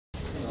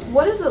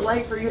What is it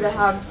like for you to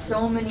have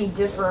so many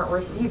different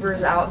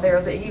receivers out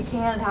there that you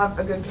can have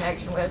a good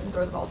connection with and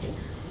throw the ball to?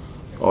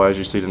 Well, as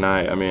you see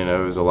tonight, I mean, it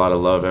was a lot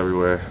of love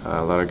everywhere.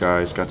 A lot of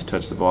guys got to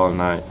touch the ball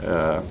tonight.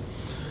 I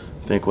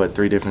think,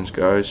 3 different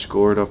guys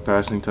scored off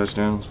passing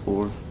touchdowns,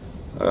 4.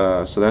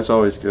 So that's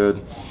always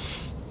good.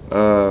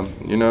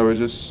 You know,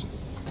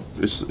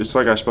 it's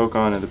like I spoke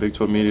on at the Big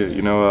 12 media,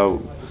 you know,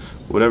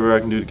 whatever I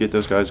can do to get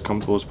those guys as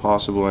comfortable as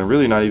possible, and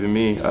really not even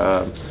me.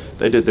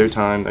 They did their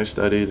time, they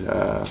studied,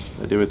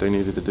 they did what they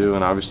needed to do,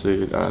 and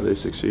obviously they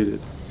succeeded.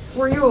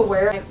 Were you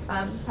aware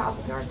of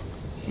passing yards?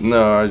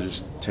 No, I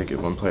just take it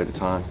one play at a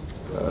time.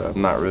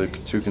 I'm not really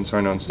too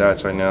concerned on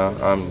stats right now.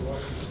 I'm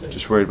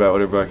just worried about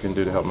whatever I can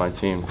do to help my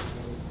team.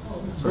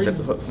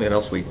 Something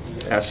else we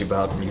asked you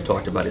about, and you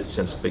talked about it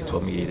since Big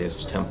 12 Media Days,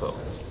 was tempo.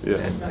 Yeah.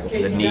 And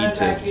the need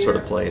to sort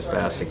of play it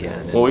fast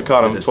again. Well, we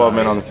caught them 12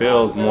 men on the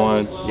field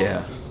once.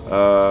 Yeah.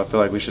 I feel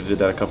like we should have did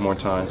that a couple more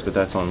times, but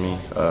that's on me.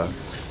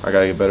 I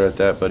got to get better at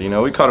that. But, you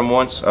know, we caught them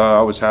once.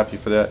 I was happy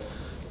for that.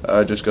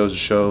 It just goes to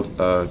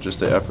show just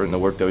the effort and the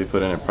work that we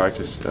put in at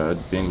practice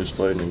being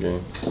displayed in the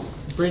game.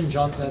 Braydon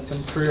Johnson had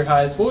some career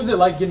highs. What was it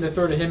like getting to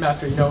throw to him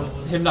after, you know,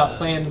 him not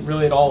playing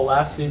really at all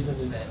last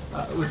season?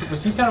 And,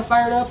 was he kind of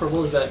fired up, or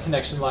what was that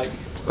connection like?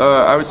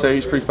 I would say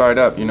he's pretty fired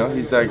up. You know,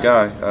 he's that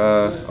guy.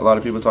 A lot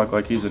of people talk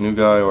like he's a new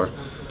guy, or,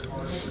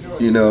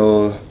 you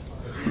know,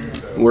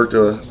 worked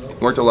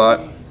a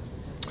lot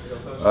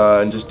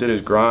and just did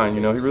his grind.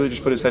 You know, he really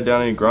just put his head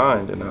down and he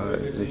grind, and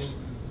it's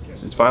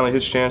finally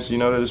his chance, you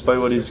know, to display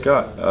what he's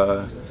got.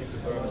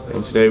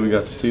 And today we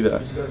got to see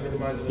that.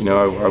 You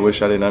know, I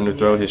wish I didn't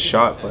underthrow his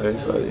shot play,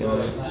 but you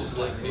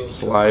know,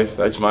 it's life.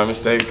 That's my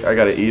mistake. I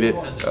got to eat it.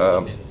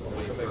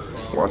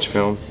 Watch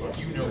film.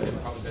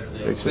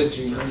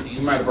 Spencer,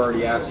 you might have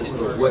already asked this,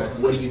 but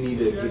what do you need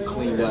to get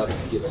cleaned up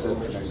to get set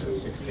for next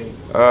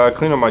week?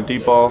 Clean up my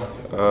deep ball.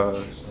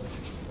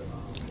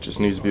 Just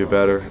needs to be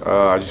better.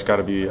 I just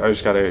gotta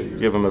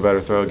give him a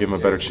better throw, give him a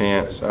better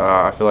chance.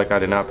 I feel like I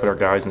did not put our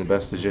guys in the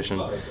best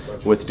position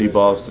with deep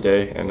balls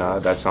today, and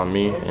that's on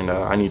me. And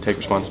I need to take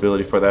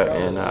responsibility for that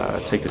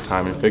and take the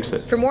time and fix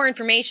it. For more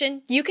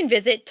information, you can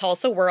visit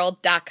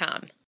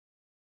TulsaWorld.com.